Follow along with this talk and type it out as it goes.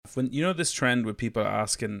when you know this trend with people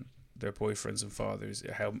asking their boyfriends and fathers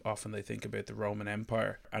how often they think about the Roman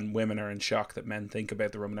Empire, and women are in shock that men think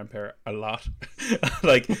about the Roman Empire a lot.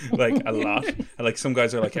 like a lot. And like some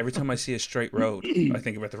guys are like, every time I see a straight road I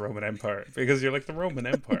think about the Roman Empire, because you're like, the Roman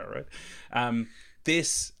Empire, right?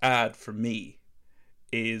 This ad for me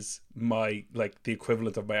is my, like, the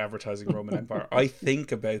equivalent of my advertising Roman Empire. I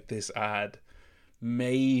think about this ad,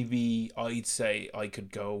 maybe I'd say I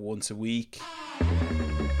could go once a week.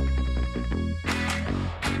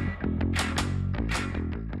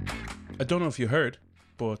 I don't know if you heard,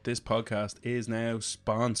 but this podcast is now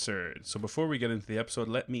sponsored. So before we get into the episode,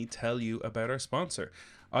 let me tell you about our sponsor.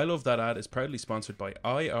 I Love That Ad is proudly sponsored by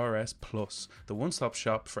IRS Plus, the one-stop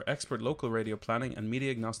shop for expert local radio planning and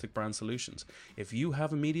media-agnostic brand solutions. If you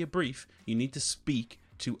have a media brief, you need to speak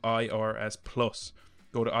to IRS Plus.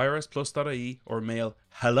 Go to irsplus.ie or mail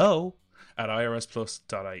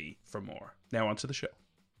hello@irsplus.ie for more. Now on to the show.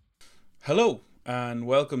 Hello, and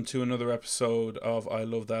welcome to another episode of I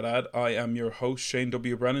Love That Ad. I am your host, Shane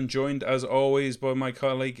W. Brennan, joined as always by my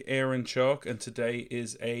colleague Aaron Chalk, and today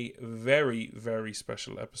is a very, very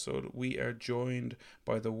special episode. We are joined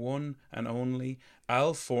by the one and only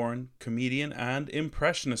Al Foran, comedian and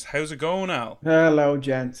impressionist. How's it going, Al? Hello,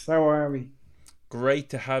 gents. How are we? Great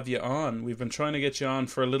to have you on. We've been trying to get you on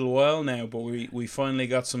for a little while now, but we finally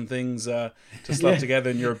got some things to slap together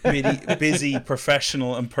in your busy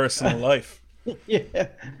professional and personal life. Yeah,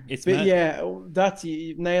 that's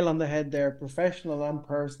you nail on the head there. Professional and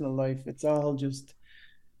personal life, it's all just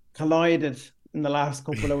collided in the last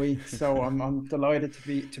couple of weeks. So I'm delighted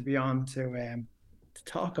to be on to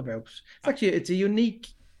talk about. It's a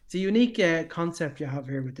unique concept you have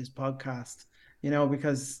here with this podcast. You know,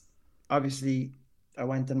 because obviously I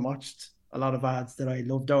went and watched a lot of ads that I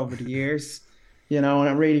loved over the years. You know,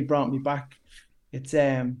 and it really brought me back. It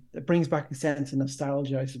brings back a sense of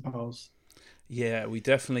nostalgia, I suppose. Yeah, we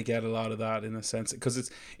definitely get a lot of that in a sense, because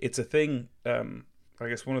it's a thing. I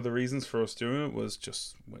guess one of the reasons for us doing it was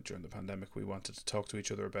just during the pandemic, we wanted to talk to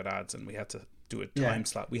each other about ads, and we had to do a time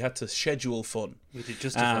slot. We had to schedule fun. We did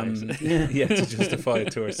justify it. Yeah, to justify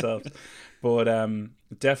it to ourselves. But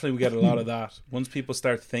definitely we get a lot of that. Once people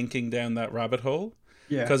start thinking down that rabbit hole,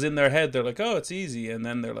 because in their head they're like, oh, it's easy, and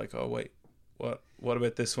then they're like, oh, wait, what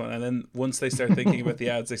about this one? And then once they start thinking about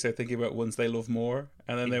the ads, they start thinking about ones they love more,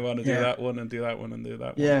 and then they want to do that one and do that one and do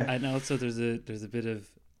that one. Yeah, and also there's a bit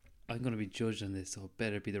of, I'm going to be judged on this, so it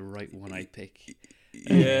better be the right one I pick.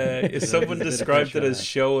 Yeah, someone described it as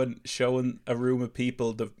showing a room of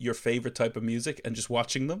people your favorite type of music and just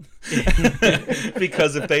watching them.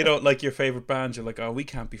 Because if they don't like your favorite band, you're like, oh, we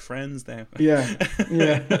can't be friends now. Yeah.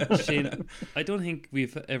 Shane, I don't think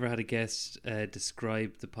we've ever had a guest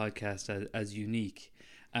describe the podcast as unique.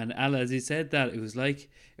 And Ala, as he said that, it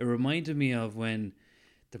reminded me of when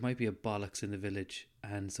there might be a bollocks in the village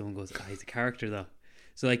and someone goes, he's a character though.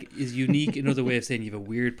 So, like, is unique another way of saying you have a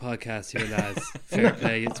weird podcast here, lads? Fair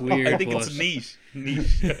play, it's weird. I think it's niche.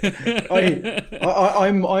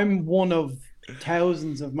 I'm one of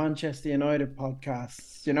thousands of Manchester United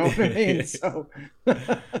podcasts. You know what I mean? So,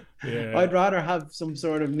 I'd rather have some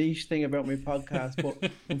sort of niche thing about my podcast,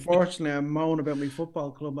 but unfortunately, I'm moaning about my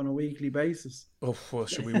football club on a weekly basis. Oh, well,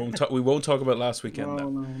 sure, we won't talk about last weekend. No,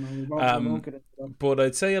 we won't get into that. But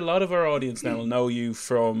I'd say a lot of our audience now will know you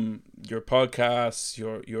from your podcasts,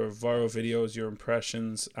 your viral videos, your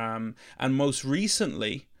impressions, and most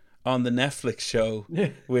recently on the Netflix show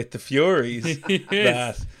with the Furies.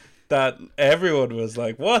 That everyone was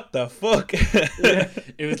like, "What the fuck?"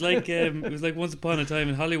 It was like Once Upon a Time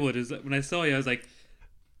in Hollywood. It was like, when I saw you, I was like,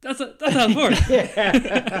 "That's Al Ford."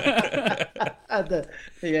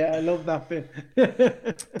 I love that bit.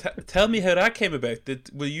 Tell me how that came about.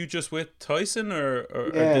 Were you just with Tyson,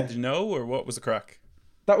 or did you know, or what was the crack?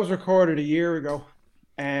 That was recorded a year ago,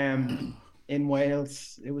 in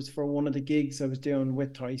Wales. It was for one of the gigs I was doing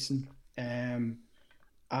with Tyson, and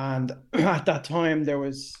at that time there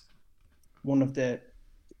was one of the,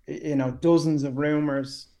 dozens of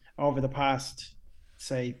rumors over the past,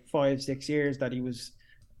 say, 5-6 years that he was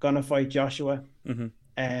gonna fight Joshua. Mm-hmm.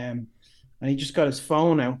 And he just got his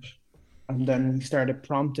phone out, and then he started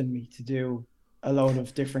prompting me to do a load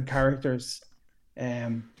of different characters,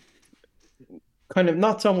 kind of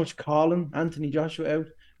not so much calling Anthony Joshua out,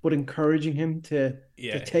 but encouraging him to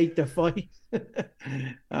take the fight.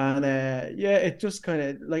 And it just kind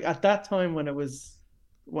of, like, at that time when it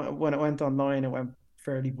went online, it went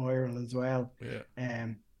fairly viral as well.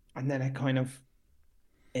 And then it kind of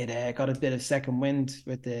got a bit of second wind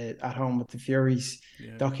with the At Home with the Furies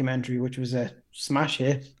documentary, which was a smash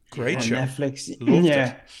hit. Great on show. Netflix. Loved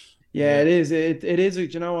it. Yeah, it is. It is.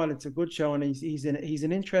 You know what? It's a good show, and he's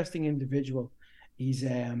an interesting individual. He's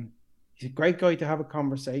a great guy to have a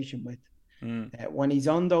conversation with. When he's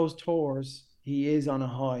on those tours, he is on a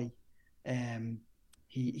high. Um,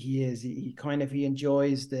 he is. He kind of he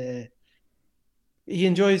enjoys the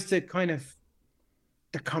kind of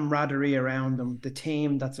the camaraderie around him, the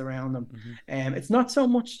team that's around him. It's not so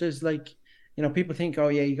much there's like, you know, people think, oh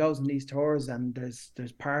yeah, he goes on these tours and there's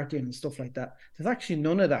partying and stuff like that. There's actually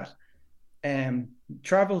none of that.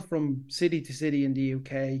 Travel from city to city in the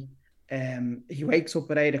UK. He wakes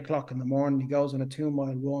up at 8 o'clock in the morning. He goes on a 2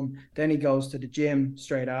 mile run. Then he goes to the gym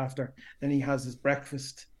straight after. Then he has his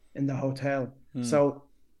breakfast in the hotel. So,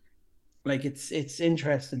 like, it's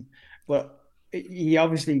interesting. But he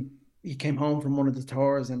came home from one of the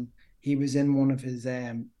tours and he was in one of his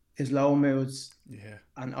low moods. Yeah.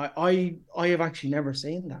 And I have actually never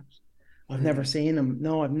seen that. I've never seen him.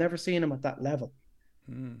 No, I've never seen him at that level.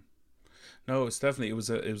 No, it's definitely it was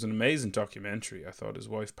an amazing documentary. I thought his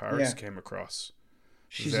wife Paris came across.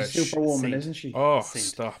 She's a superwoman, isn't she? Oh,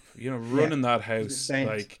 stop! You know, running that house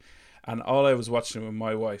like, and all I was watching with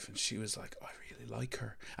my wife, and she was like, "I really like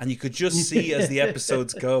her," and you could just see as the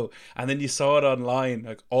episodes go, and then you saw it online,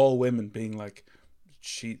 like all women being like,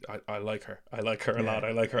 I like her a lot,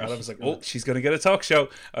 I like her, and I was like, oh, she's gonna get a talk show.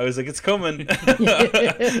 I was like, it's coming.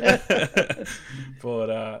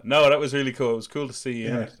 But no, that was really cool. It was cool to see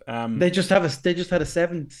in it. They just had a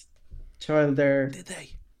 7th child there. Did they?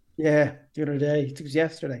 Yeah, the other day. It was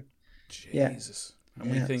yesterday. Jesus.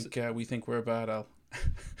 And we think we're bad, Al.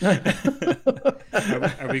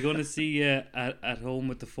 Are we going to see you at home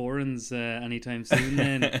with the Forans anytime soon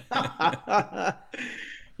then?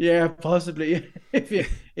 Yeah, possibly.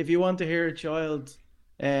 If you want to hear a child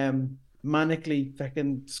manically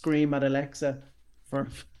fucking scream at Alexa for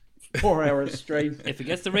 4 hours straight. If it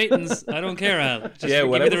gets the ratings, I don't care, Al. Just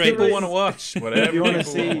whatever people want to watch. Whatever you want to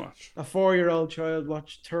see a 4-year-old child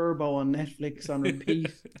watch Turbo on Netflix on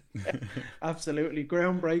repeat. Absolutely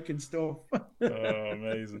groundbreaking stuff. Oh,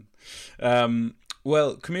 amazing.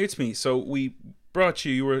 Well, come here to me. So we brought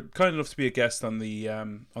you were kind enough to be a guest on the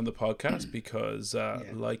podcast because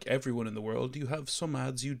like everyone in the world, you have some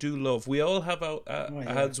ads you do love. We all have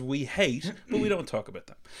ads we hate, but we don't talk about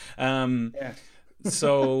them.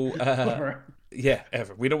 So ever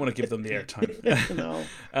we don't want to give them the airtime.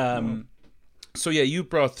 No. So you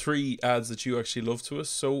brought 3 ads that you actually love to us.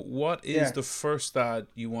 So what is the first ad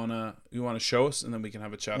you wanna show us, and then we can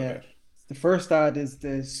have a chat about it? The first ad is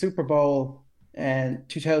the Super Bowl and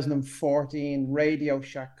 2014 Radio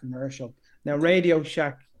Shack commercial. Now Radio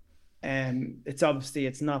Shack, it's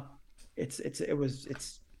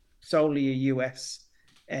solely a US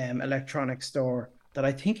electronic store that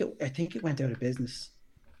I think it went out of business.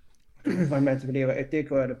 If I'm meant to believe it did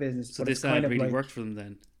go out of business. So this ad really worked for them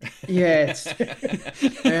then. Yeah,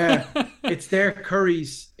 it's their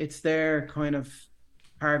Currys, it's their kind of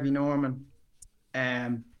Harvey Norman,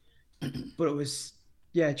 but it was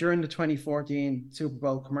during the 2014 Super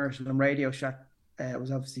Bowl commercial, and Radio Shack was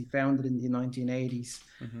obviously founded in the 1980s,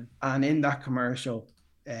 and in that commercial,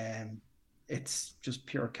 it's just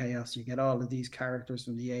pure chaos. You get all of these characters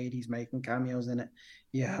from the 80s making cameos in it.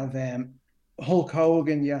 You have Hulk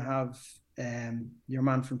Hogan, you have your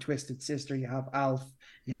man from Twisted Sister, you have Alf,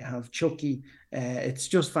 you have Chucky. It's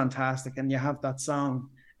just fantastic, and you have that song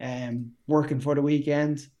Working for the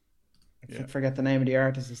Weekend. I forget the name of the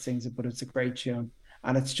artist that sings it, but it's a great tune,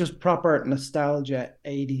 and it's just proper nostalgia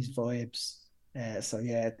 80s vibes.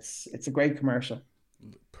 It's a great commercial.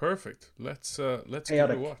 Perfect. Let's give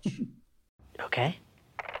it a watch. Okay.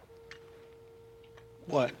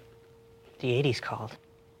 What? The 80s called.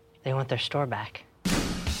 They want their store back.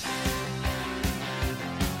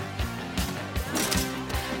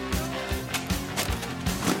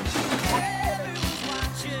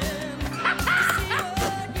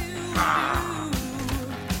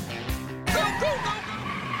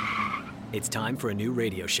 It's time for a new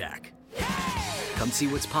Radio Shack. Come see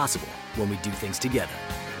what's possible when we do things together.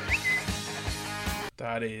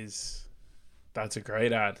 That's a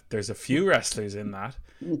great ad. There's a few wrestlers in that.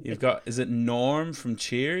 You've got, is it Norm from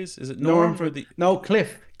Cheers? Is it Norm for the... No,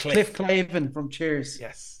 Cliff Clavin from Cheers.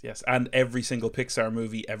 Yes. And every single Pixar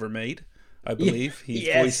movie ever made, I believe. He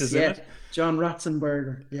voices in it. John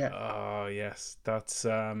Ratzenberger. Yeah. Oh, yes. That's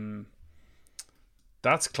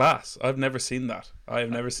class. I've never seen that. I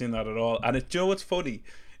have never seen that at all. And do you know what's funny?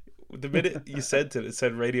 The minute you said it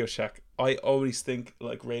said Radio Shack, I always think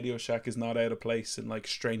like Radio Shack is not out of place in like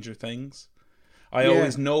Stranger Things. I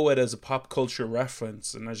always know it as a pop culture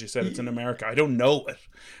reference, and as you said, it's in America. I don't know it,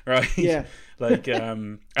 right? Yeah. Like,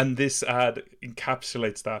 and this ad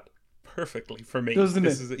encapsulates that perfectly for me. Doesn't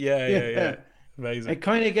this it? Is, yeah. Amazing. It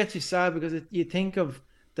kind of gets you sad because you think of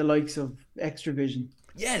the likes of Extravision.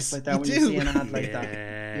 Yes, like that you when do. you see an ad like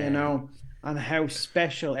that, you know, and how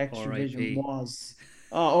special Extravision was.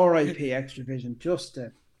 Oh, R.I.P. Extravision, just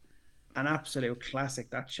an absolute classic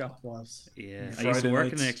that shop was. Yeah, I used to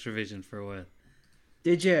work in Extravision for a while.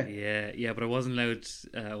 Did you? Yeah, but I wasn't allowed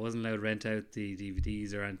to rent out the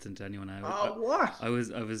DVDs or anything to anyone else. What? I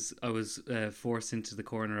was forced into the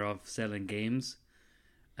corner of selling games,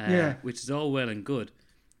 which is all well and good,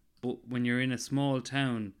 but when you're in a small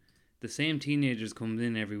town, the same teenagers come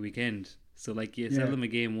in every weekend. So like you sell them a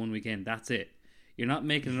game one weekend, that's it. You're not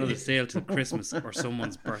making another sale till Christmas or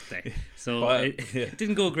someone's birthday. So it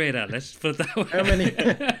didn't go great at. Let's put it that way.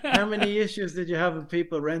 How many issues did you have of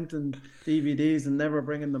people renting DVDs and never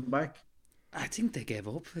bringing them back? I think they gave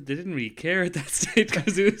up. They didn't really care at that stage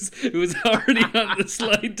because it was already on the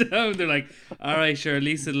slide down. They're like, all right, sure, at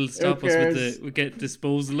least it'll stop us with get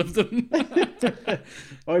disposal of them.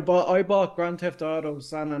 I bought Grand Theft Auto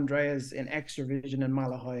San Andreas in Extravision in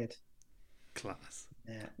Malahide. Class.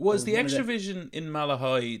 Yeah. Was the Extravision in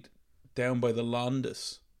Malahide down by the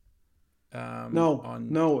Londis?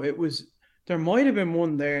 No, it was. There might have been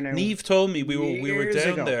one there now. Neve told me we were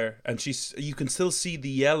down ago. there, and you can still see the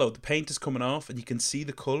yellow. The paint is coming off, and you can see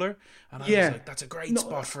the color. And I was like, "That's a great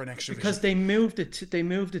spot for an Extravision." Because they moved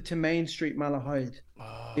it to Main Street, Malahide.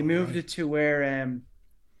 They moved it to where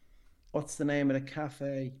what's the name of the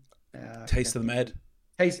cafe? Taste of the Med.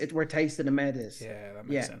 Where Taste of the Med is. Yeah, that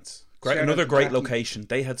makes sense. Great, another great location.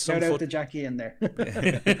 They had some. Shout out to Jackie in there.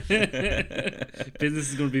 Business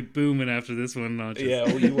is going to be booming after this one launches. Yeah,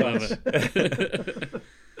 you love it.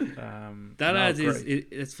 That ad is.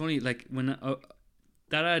 It's funny. Like when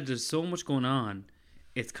that ad, there's so much going on.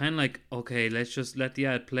 It's kind of like, okay, let's just let the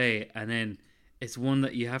ad play, and then it's one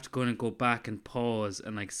that you have to go in and go back and pause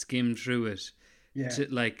and like skim through it. Yeah.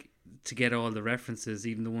 To get all the references,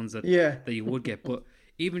 even the ones that you would get, but.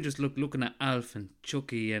 Even just looking at Alf and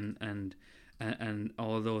Chucky and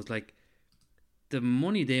all those, like the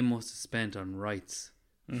money they must have spent on rights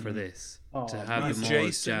for this to have them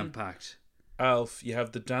all jam packed. Alf, you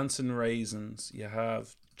have the Dancing Raisins, you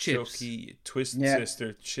have Chips. Chucky, Twisted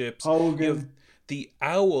Sister, Chips, Hogan. You have the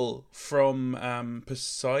owl from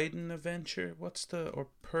Poseidon Adventure. Or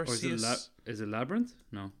Perseus? Or is it Labyrinth?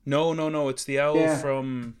 No. No. It's the owl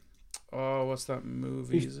from. Oh, what's that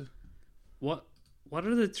movie? Is it? What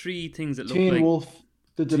are the three things that look Teen like... Wolf,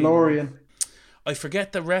 the DeLorean. I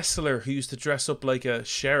forget the wrestler who used to dress up like a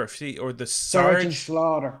sheriff, or the Sergeant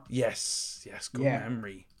Slaughter. Yes, good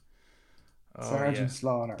memory. Sergeant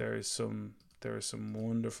Slaughter. There is some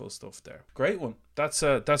wonderful stuff there. Great one. That's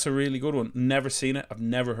a really good one. Never seen it. I've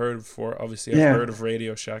never heard it before. Obviously, I've heard of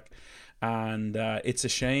Radio Shack, and it's a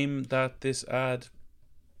shame that this ad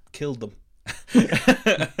killed them.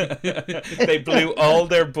 They blew all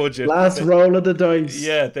their budget. Last roll of the dice.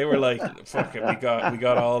 Yeah, they were like, "Fuck it, we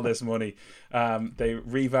got all this money." They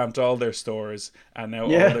revamped all their stores, and now all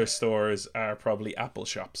their stores are probably Apple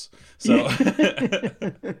shops. So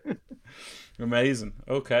amazing.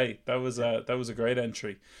 Okay, that was a great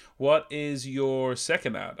entry. What is your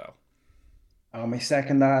second ad, Al? My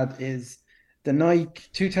second ad is the Nike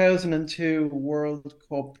 2002 World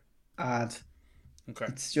Cup ad. Okay.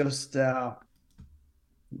 It's just I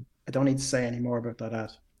don't need to say any more about that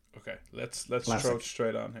ad. Okay, let's throw it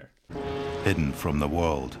straight on here. Hidden from the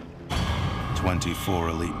world, 24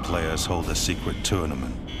 elite players hold a secret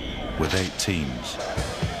tournament with 8 teams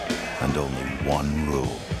and only one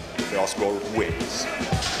rule. First goal wins.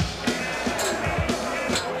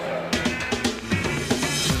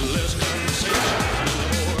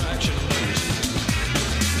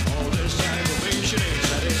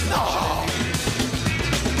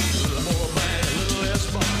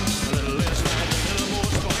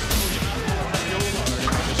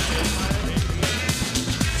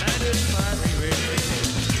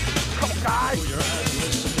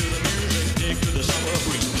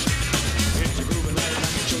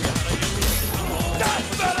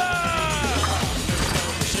 That's better!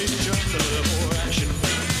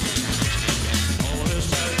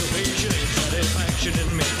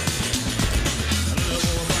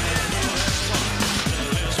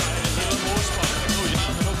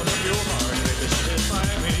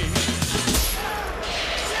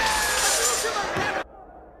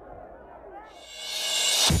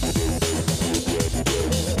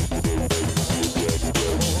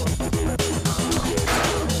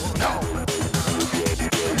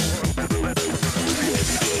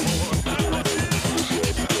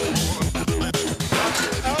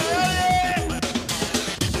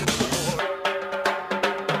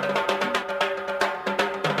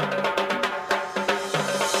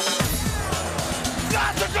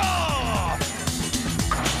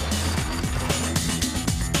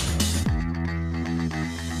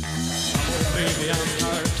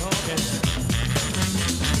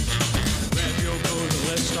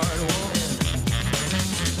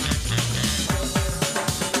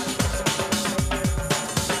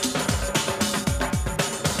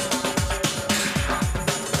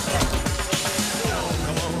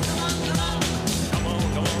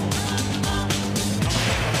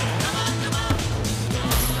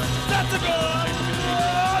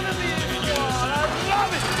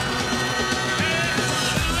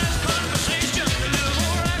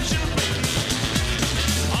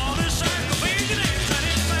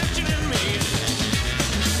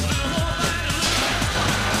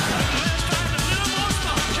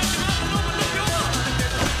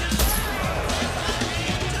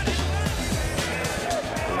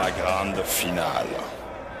 finale.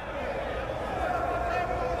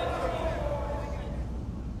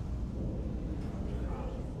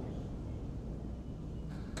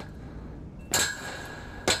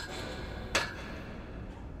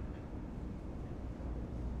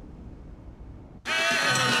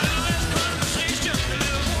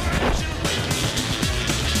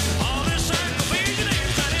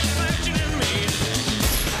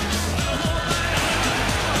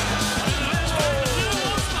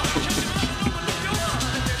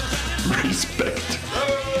 Respect.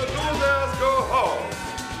 Go home.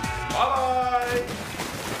 Bye.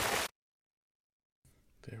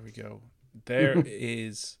 There we go. There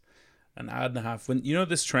is an ad and a half. When you know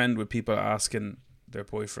this trend with people asking their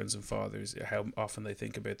boyfriends and fathers how often they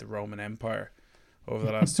think about the Roman Empire over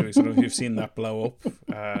the last 2 weeks. I don't know if you've seen that blow up.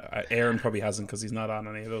 Aaron probably hasn't because he's not on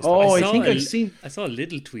any of those. Oh, things. I think I've seen. I saw a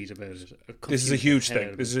little tweet about it. This is a huge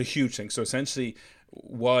thing. This is a huge thing. So essentially,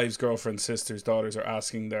 wives, girlfriends, sisters, daughters are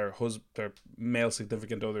asking their male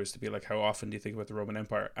significant others to be like, how often do you think about the Roman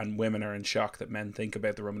Empire? And women are in shock that men think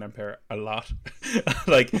about the Roman Empire a lot.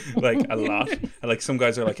 like a lot. And like some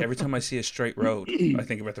guys are like, every time I see a straight road, I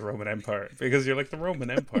think about the Roman Empire. Because you're like the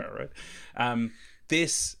Roman Empire, right?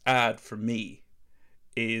 This ad for me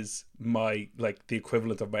is my like the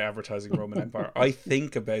equivalent of my advertising Roman Empire. I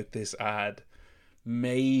think about this ad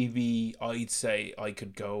maybe I'd say I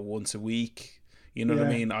could go once a week. You know what I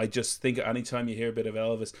mean? I just think anytime you hear a bit of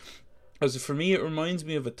Elvis, because for me it reminds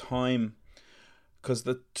me of a time, because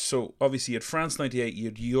so obviously you had France 98, you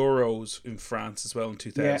had Euros in France as well in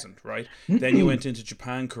 2000, right? Then you went into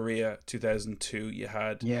Japan, Korea 2002. You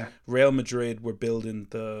had Real Madrid were building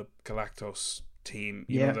the Galacticos team,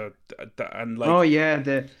 you know, and like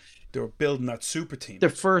they were building that super team. The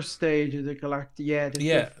first stage of the Galactic,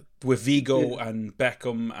 with Vigo and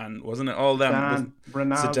Beckham and wasn't it all them?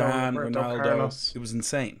 Zidane, Ronaldo. Carlos. It was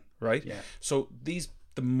insane, right? Yeah. So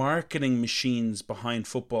the marketing machines behind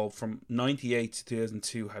football from 98 to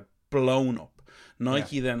 2002 had blown up.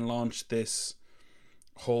 Nike then launched this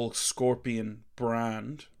whole Scorpion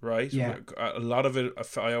brand, right? Yeah. A lot of it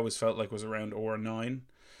I always felt like was around R9.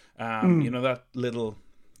 You know that little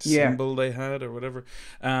symbol they had or whatever.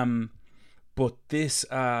 But this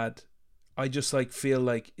ad, I just like feel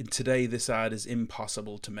like today this ad is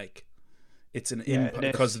impossible to make. It's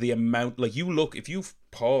because of the amount. Like you look, if you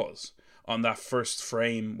pause on that first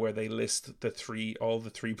frame where they list all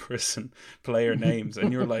the three person player names,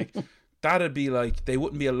 and you're like, that'd be like they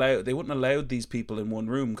wouldn't allow these people in one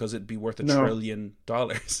room because it'd be worth $1 trillion.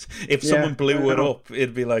 If someone blew it up,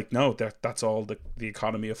 it'd be like, no, that's all the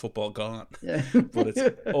economy of football gone. But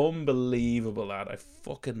it's unbelievable ad. I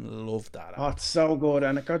fucking love that ad. Oh, it's so good,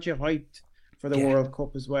 and it got you hyped for the World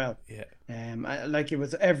Cup as well. Like it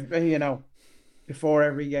was before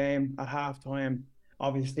every game at halftime,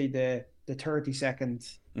 obviously the 30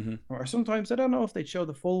 seconds, or sometimes I don't know if they'd show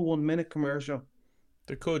the full 1 minute commercial.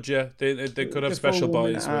 They could, they could have special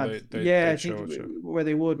buys where they'd show it. Where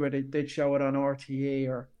they'd show it on RTE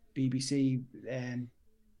or BBC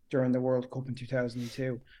during the World Cup in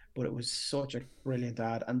 2002. But it was such a brilliant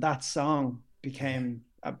ad, and that song became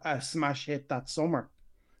a smash hit that summer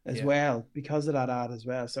as well because of that ad as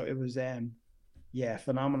well. So it was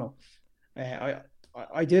phenomenal.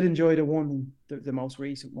 I did enjoy the most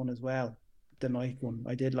recent one as well, the Nike one.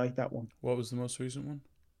 I did like that one. What was the most recent one?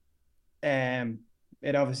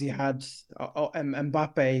 It obviously had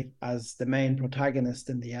Mbappe as the main protagonist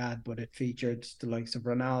in the ad, but it featured the likes of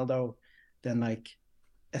Ronaldo, then like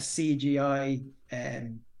a CGI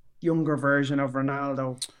younger version of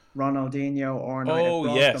Ronaldinho or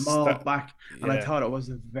brought them all back, and I thought it was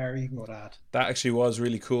a very good ad. That actually was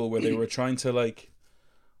really cool, where they were trying to like,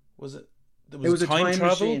 it was a time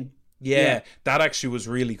travel machine. Yeah, that actually was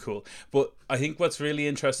really cool. But I think what's really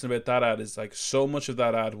interesting about that ad is like so much of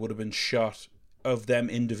that ad would have been shot of them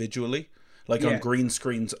individually, like on green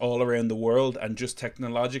screens all around the world, and just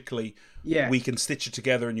technologically we can stitch it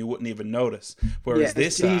together and you wouldn't even notice. Whereas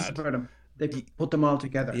this ad, they put them all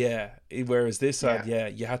together. Whereas this ad,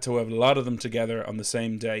 you had to have a lot of them together on the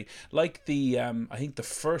same day. Like the I think the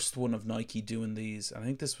first one of Nike doing these, I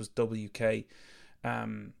think this was WK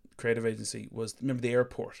creative agency, was, remember the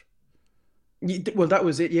airport? Well, that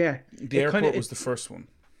was it. The airport was the first one.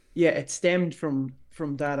 It stemmed from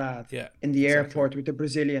that ad in the airport with the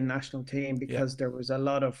Brazilian national team, because there was a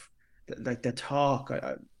lot of like the talk.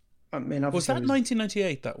 I mean, was that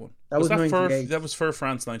 1998? That one that was 98. That was for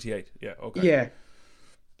France 98. Yeah, okay. Yeah,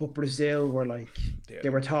 but Brazil were like they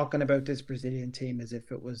were talking about this Brazilian team as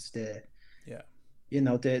if it was the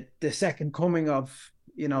second coming of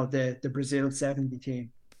the Brazil 70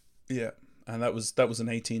 team. Yeah, and that was an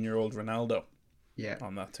 18-year-old Ronaldo.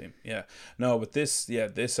 on that team. Yeah. No, but this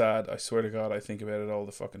ad, I swear to God, I think about it all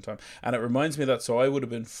the fucking time. And it reminds me of that, so I would have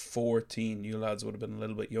been 14, you lads would have been a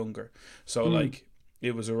little bit younger. So, like,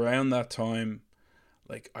 it was around that time,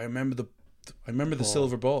 like, I remember the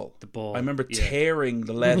silver ball. The ball. I remember tearing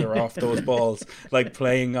the leather off those balls, like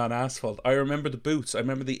playing on asphalt. I remember the boots. I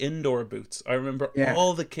remember the indoor boots. I remember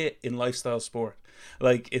all the kit in lifestyle sport.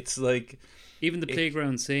 Like, it's like... Even the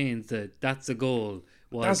playground saying that that's a goal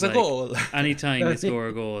was that's like, a goal. anytime you score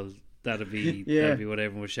a goal, that'd be what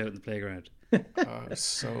everyone was shouting in the playground. It was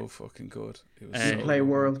so fucking good. It was so play good.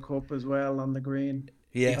 World Cup as well on the green.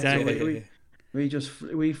 Yeah, exactly.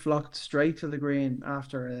 We flocked straight to the green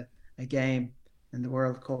after a game in the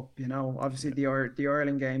World Cup. You know, obviously the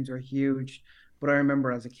Ireland games were huge, but I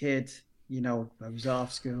remember as a kid, you know, I was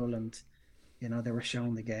off school and, you know, they were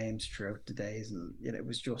showing the games throughout the days, and you know, it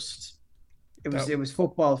was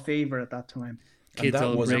football fever at that time. Kids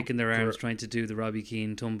all breaking their arms trying to do the Robbie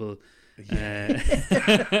Keane tumble. We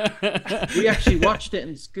actually watched it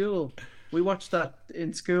in school. We watched that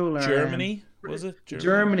in school. Germany, was it?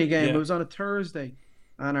 Germany game. Yeah. It was on a Thursday,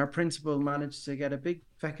 and our principal managed to get a big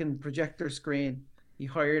fucking projector screen. He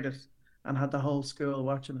hired it and had the whole school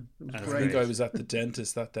watching it. It was great. I think I was at the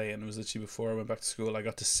dentist that day, and it was actually before I went back to school. I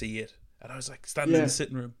got to see it, and I was like standing in the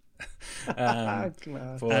sitting room.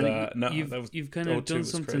 You've kind of done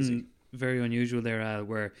something crazy. Very unusual there, Al,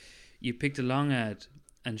 where you picked a long ad,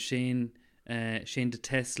 and Shane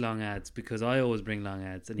detests long ads because I always bring long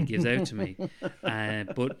ads and he gives out to me,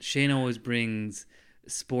 but Shane always brings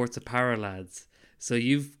sports apparel ads. So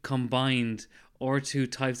you've combined our two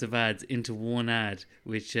types of ads into one ad,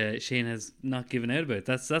 which Shane has not given out about.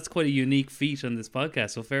 That's quite a unique feat on this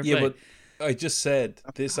podcast. So fair play. But I just said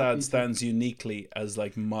this ad stands uniquely as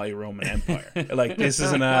like my Roman Empire. Like, this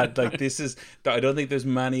is an ad. Like, this is. I don't think there's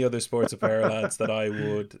many other sports apparel ads that I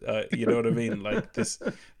would. You know what I mean? Like,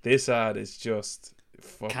 this ad is just.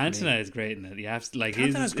 Cantona is great in it. You have to, like,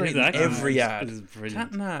 Cantona's great in every ad.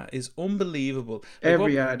 Cantona is unbelievable. Like,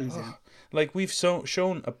 every ad he's in. Like, we've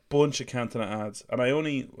shown a bunch of Cantona ads, and I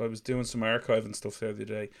was doing some archiving stuff the other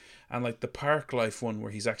day, and like the Park Life one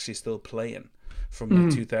where he's actually still playing from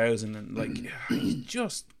like 2000, and like he's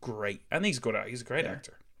just great, and he's good. He's a great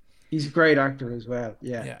actor. He's a great actor as well.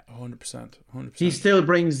 Yeah, 100%. He still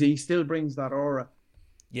brings that aura.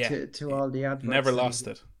 Yeah, to all the adverts. Never lost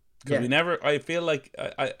it. Because we never. I feel like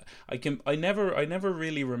I never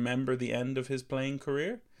really remember the end of his playing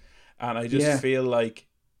career, and I just feel like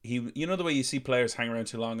he. You know the way you see players hang around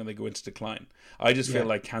too long and they go into decline. I just feel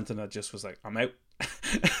like Cantona just was like, I'm out.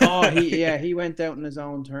 He went out on his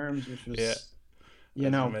own terms, which was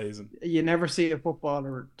amazing. You never see a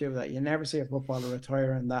footballer do that. You never see a footballer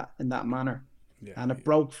retire in that manner. Yeah, and it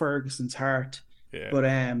broke Ferguson's heart. Yeah. But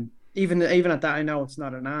even at that, I know it's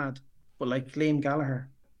not an ad, but like Liam Gallagher,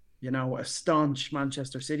 you know, a staunch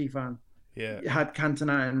Manchester City fan, had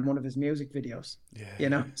Cantona in one of his music videos. Yeah, you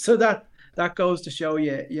know, so that goes to show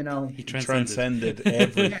you, you know, he transcended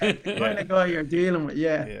every the kind of guy you're dealing with.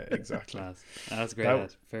 Yeah, exactly. That's great.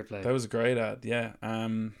 Ad. Fair play. That was a great ad. Yeah.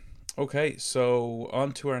 Okay, so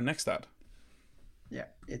on to our next ad. Yeah,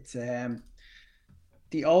 it's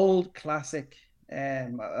the old classic.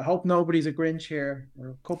 I hope nobody's a Grinch here.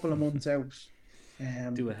 We're a couple of months out.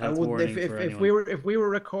 Do a health warning for anyone. If we were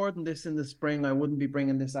recording this in the spring, I wouldn't be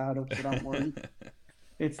bringing this ad up, so don't worry.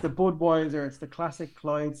 It's the Budweiser. It's the classic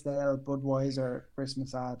Clydesdale Budweiser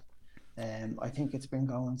Christmas ad. I think it's been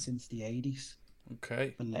going since the 80s.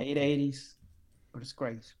 Okay. The late 80s, but it's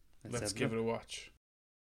great. Let's give it a watch.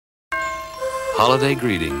 Holiday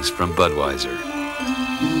greetings from Budweiser.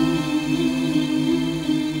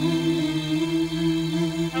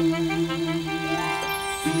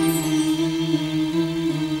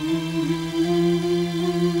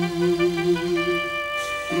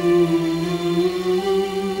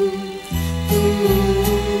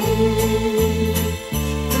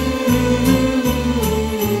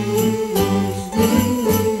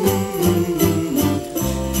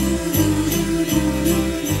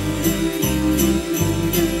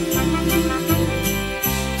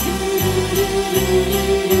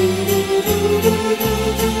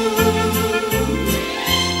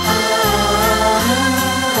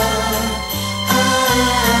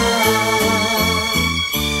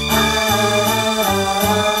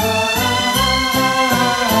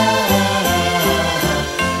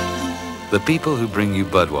 The people who bring you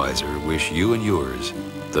Budweiser wish you and yours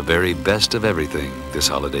the very best of everything this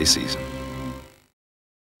holiday season.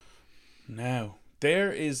 Now,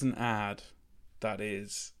 there is an ad that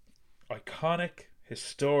is iconic,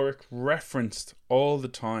 historic, referenced all the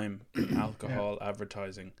time in alcohol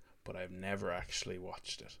advertising, but I've never actually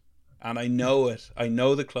watched it. and I know it. I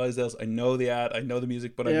know the Clydesdales, I know the ad, I know the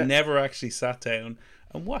music, but I've never actually sat down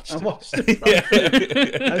and watched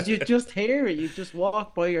it. As you just hear it, you just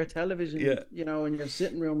walk by your television, you know, in your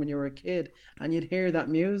sitting room when you were a kid, and you'd hear that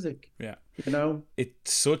music. Yeah. You know?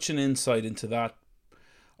 It's such an insight into that,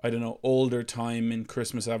 I don't know, older time in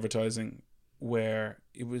Christmas advertising, where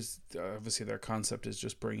it was obviously their concept is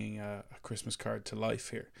just bringing a Christmas card to life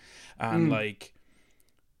here, and like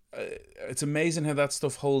it's amazing how that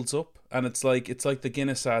stuff holds up. And it's like the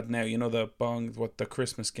Guinness ad now, you know, the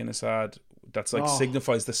Christmas Guinness ad that's like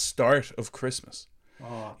signifies the start of Christmas.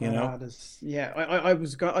 You know,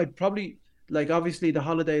 I'd probably, like, obviously the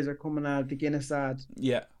holidays are coming out, the Guinness ad.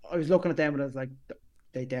 Yeah, I was looking at them and I was like,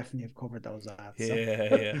 they definitely have covered those ads.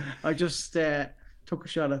 Yeah. I just took a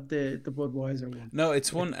shot at the Budweiser one. No,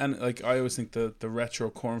 it's one, and like I always think the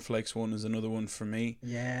retro cornflakes one is another one for me.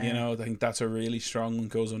 Yeah, you know, I think that's a really strong one,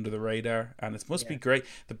 goes under the radar, and it must be great.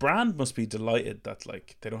 The brand must be delighted that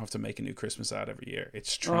like they don't have to make a new Christmas ad every year.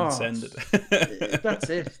 It's transcended. That's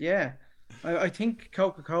it. Yeah, I think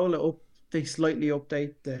Coca-Cola they slightly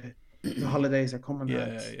update the holidays are coming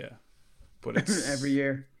out. Yeah, but it's every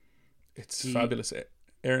year. It's fabulous.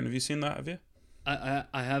 Aaron, have you seen that? Have you?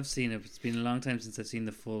 I have seen it. It's been a long time since I've seen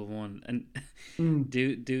the full one, and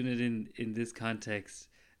doing it in this context,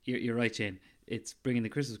 you're right, Shane. It's bringing the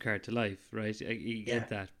Christmas card to life, right? You get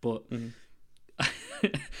that, but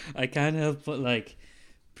I can't help but like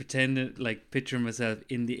pretend, like picture myself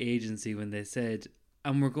in the agency when they said,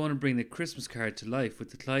 "And we're going to bring the Christmas card to life with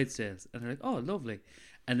the Clydesdales," and they're like, "Oh, lovely,"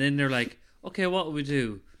 and then they're like, "Okay, what will we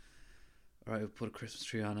do?" All right, we'll put a Christmas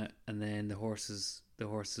tree on it, and then the horses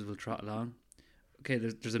will trot along. Okay,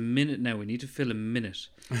 there's a minute now. We need to fill a minute.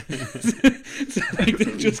 So like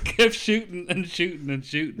they just kept shooting and shooting and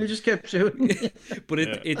shooting. They just kept shooting. But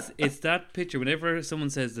it's that picture. Whenever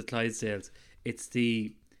someone says the Clydesdales, it's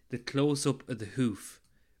the close up of the hoof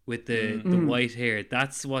with the white hair.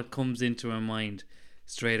 That's what comes into my mind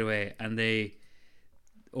straight away. And they,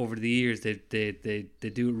 over the years, they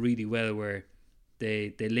do it really well, where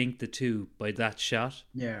they link the two by that shot.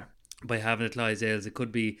 Yeah. By having the Clydesdales, it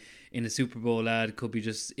could be in a Super Bowl ad, it could be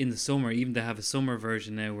just in the summer. Even they have a summer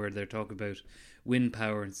version now where they're talking about wind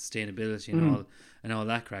power and sustainability and all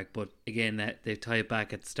that crack. But again, that they tie it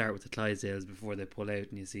back at the start with the Clydesdales before they pull out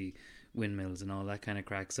and you see windmills and all that kind of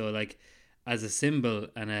crack. So like as a symbol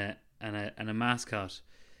and a mascot,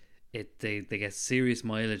 they get serious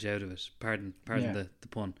mileage out of it. Pardon the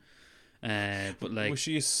pun. But like, which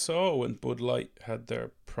you saw when Bud Light had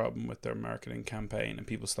their problem with their marketing campaign and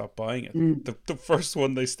people stopped buying it. The first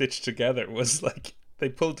one they stitched together was like they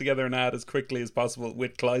pulled together an ad as quickly as possible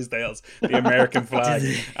with Clydesdales, the American flag,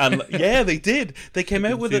 and yeah, they did. They came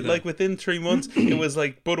out with it like within 3 months. It was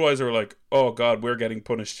like Budweiser were like, "Oh God, we're getting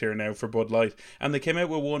punished here now for Bud Light," and they came out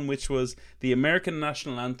with one which was the American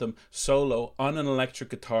national anthem solo on an electric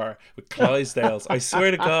guitar with Clydesdales. I swear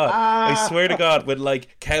to God, with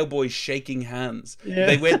like cowboys shaking hands. Yeah.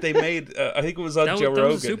 They made. I think it was on Joe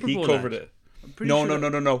Rogan. He covered it.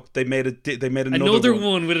 No. They made another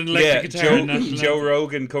one with an electric guitar. Joe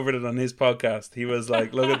Rogan covered it on his podcast. He was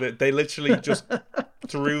like, "Look at it! They literally just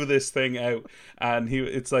threw this thing out," and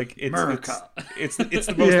it's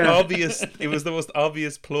the most obvious. It was the most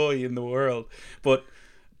obvious ploy in the world. But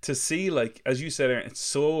to see, like as you said, Aaron, it's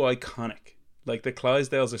so iconic. Like the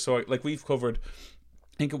Clydesdales are so like we've covered.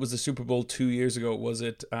 I think it was the Super Bowl 2 years ago. Was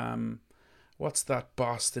it? What's that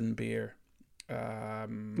Boston beer?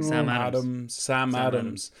 Sam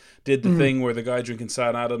Adams did the thing where the guy drinking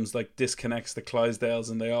Sam Adams like disconnects the Clydesdales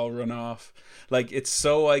and they all run off. Like it's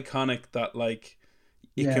so iconic that like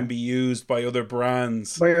it can be used by other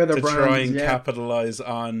brands to try and capitalize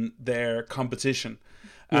on their competition.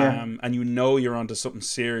 And you know you're onto something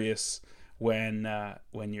serious when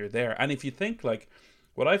you're there. And if you think like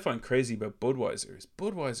what I find crazy about Budweiser is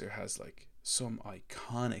Budweiser has like some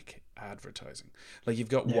iconic advertising. Like you've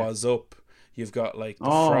got Waz Up. You've got like the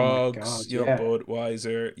frogs,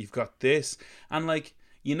 Budweiser. You've got this, and like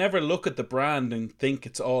you never look at the brand and think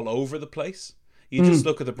it's all over the place. You just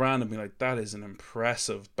look at the brand and be like, "That is an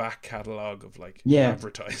impressive back catalogue of like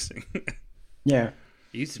advertising." Yeah,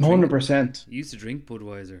 100%. Used to drink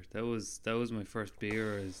Budweiser. That was my first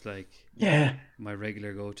beer. Is like my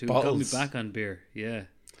regular go-to. Got me back on beer. Yeah,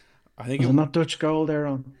 I think it's not Dutch Gold there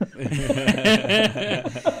on.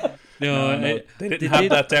 No, they didn't have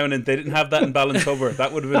that down, and they didn't have that in Ballintober.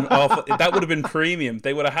 That would have been awful. That would have been premium.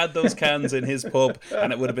 They would have had those cans in his pub,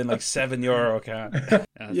 and it would have been like €7 a can.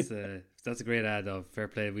 That's That's a great ad, though. Fair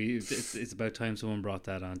play. It's about time someone brought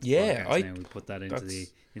that on. Yeah, now. We put that into the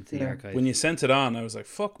archive. When you sent it on, I was like,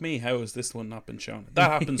 "Fuck me! How has this one not been shown?"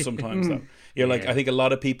 That happens sometimes, though. You're like, I think a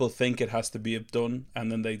lot of people think it has to be done,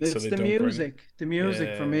 and then they it's they the don't music. bring it. The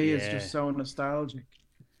music for me is just so nostalgic.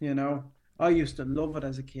 You know, I used to love it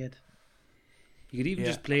as a kid. You could even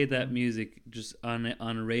just play that music just on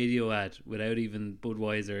a radio ad without even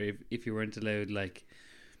Budweiser if you weren't allowed, like,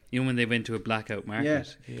 you know, when they went to a blackout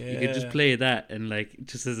market. You could just play that and, like,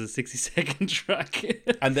 just as a 60-second track.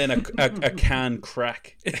 And then a can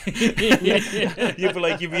crack.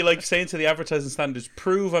 You'd be like saying to the advertising standards,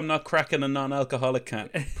 "Prove I'm not cracking a non-alcoholic can.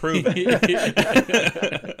 Prove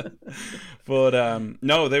it." But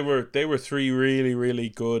no, they were three really, really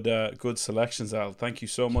good selections, Al. Thank you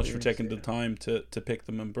so much for taking the time to pick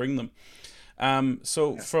them and bring them.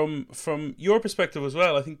 So from your perspective as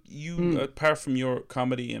well, I think you, apart from your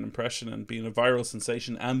comedy and impression and being a viral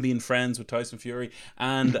sensation and being friends with Tyson Fury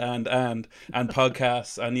and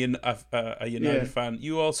podcasts and a United fan,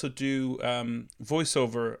 you also do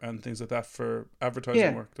voiceover and things like that for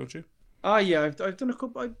advertising work, don't you? Oh yeah, I've done a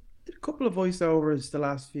couple of voiceovers the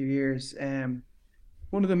last few years.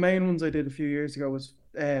 One of the main ones I did a few years ago was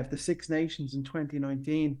the Six Nations in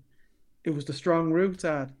 2019. It was the Strong Roots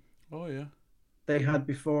ad. Oh yeah. They had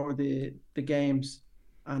before the games,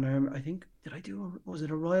 and I think was it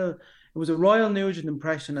a Royal? It was a Royal Nugent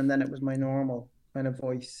impression, and then it was my normal kind of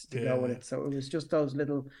voice to go with it. So it was just those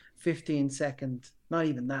little 15-second, not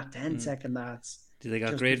even that, 10-second ads. They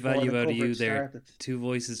got great value out of you there. Started. 2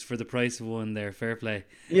 voices for the price of 1 there. Fair play.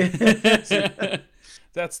 Yeah.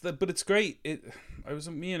 But it's great.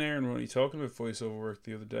 Me and Aaron were only talking about voiceover work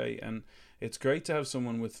the other day, and it's great to have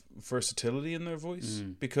someone with versatility in their voice,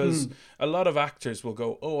 because a lot of actors will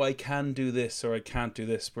go, "Oh, I can do this," or "I can't do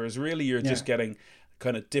this," whereas really you're just getting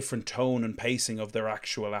kind of different tone and pacing of their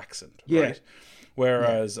actual accent, right?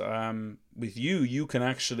 Whereas with you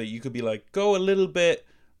could be like, go a little bit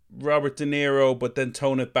Robert De Niro, but then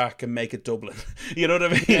tone it back and make it Dublin. You know what I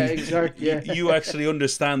mean? Yeah, exactly. Yeah. You actually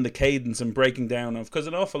understand the cadence and breaking down of, because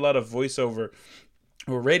an awful lot of voiceover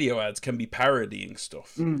or radio ads can be parodying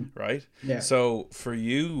stuff, right? Yeah. So for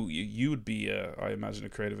you would be, I imagine, a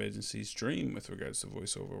creative agency's dream with regards to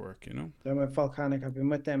voiceover work, you know? They're with Volcanic. I've been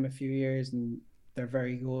with them a few years, and they're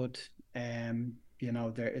very good. You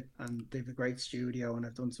know, they've a great studio, and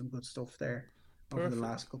I've done some good stuff there over the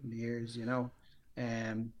last couple of years, you know.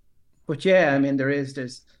 But yeah, I mean,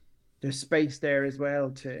 there's space there as well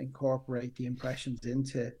to incorporate the impressions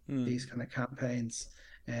into these kind of campaigns.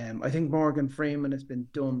 I think Morgan Freeman has been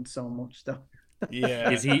done so much though.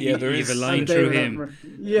 Yeah, there is a line through him.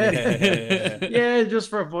 Yeah, just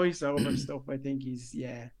for voiceover stuff. I think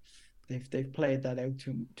they've played that out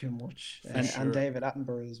too much, and David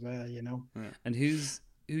Attenborough as well. You know. Yeah. And who's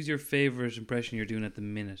your favorite impression you're doing at the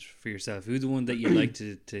minute for yourself? Who's the one that you'd like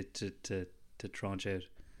to tranche out?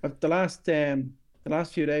 The last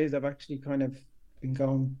few days, I've actually kind of been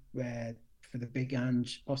going for the big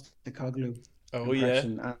Ange Postecoglou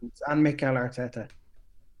impression and Mikel Arteta.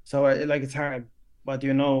 So it's hard, but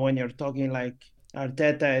you know, when you're talking like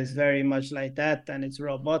Arteta is very much like that, and it's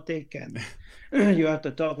robotic, and you have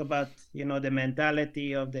to talk about, you know, the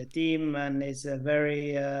mentality of the team, and it's a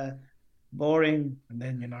very boring. And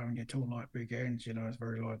then, you know, when you talk like big games, you know, it's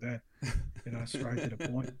very like that. You know, straight to the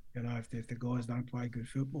point. You know, if the guys don't play good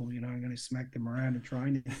football, you know, I'm going to smack them around and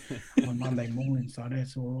training on Monday morning, so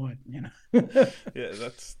that's all right, you know. Yeah,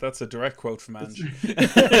 that's a direct quote from Ange.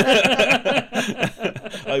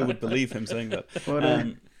 I would believe him saying that.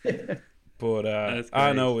 But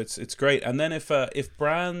I know it's great. And then if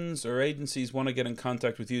brands or agencies want to get in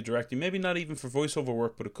contact with you directly, maybe not even for voiceover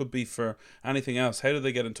work, but it could be for anything else, how do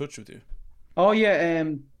they get in touch with you? Oh yeah,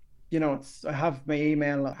 you know, I have my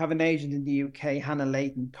email. I have an agent in the UK, Hannah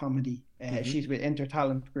Layton Comedy. She's with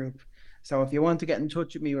Intertalent Group. So if you want to get in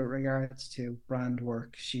touch with me with regards to brand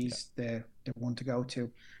work, she's the one to go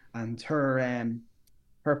to. And her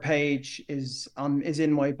page is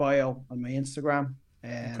in my bio on my Instagram.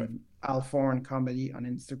 Al Foran Comedy on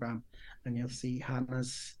Instagram, and you'll see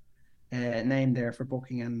Hannah's name there for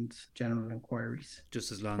booking and general inquiries.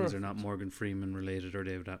 Just as long as they're not Morgan Freeman related or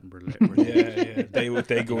David Attenborough related. Yeah.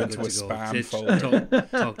 They go into a spam folder.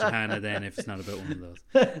 Talk to Hannah then if it's not about one of those.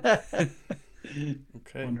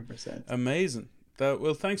 Okay, 100%. Amazing.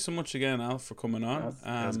 Well, thanks so much again, Al, for coming on.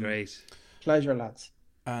 That's great. Pleasure, lads.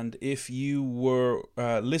 And if you were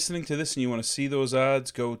listening to this and you want to see those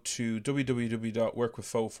ads, go to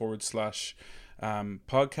www.workwithfo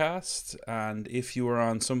podcast. And if you are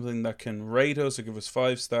on something that can rate us or give us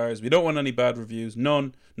 5 stars, we don't want any bad reviews.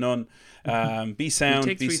 None. Be sound.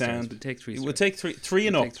 We'll take be 3 sound. Stars. We'll take 3 stars. We'll take three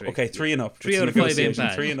and up. 3. Okay, 3 and up. 3 It's out of 5 ain't negotiation.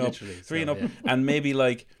 bad. 3 and up. Literally. 3 and So, up. yeah. And maybe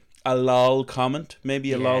like a lol comment,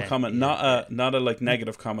 maybe a lol comment, yeah. not a like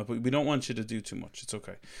negative comment, but we don't want you to do too much. It's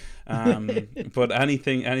okay. But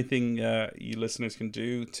anything you listeners can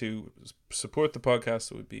do to support the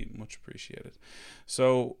podcast would be much appreciated.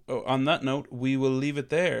 So on that note, we will leave it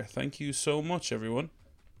there. Thank you so much, everyone.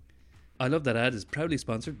 I Love That Ad is proudly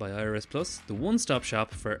sponsored by IRS Plus, the one-stop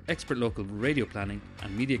shop for expert local radio planning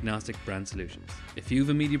and media-agnostic brand solutions. If you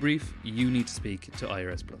have a media brief, you need to speak to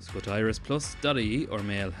IRS Plus. Go to irsplus.ie or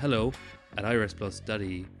mail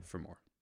hello@irsplus.ie for more.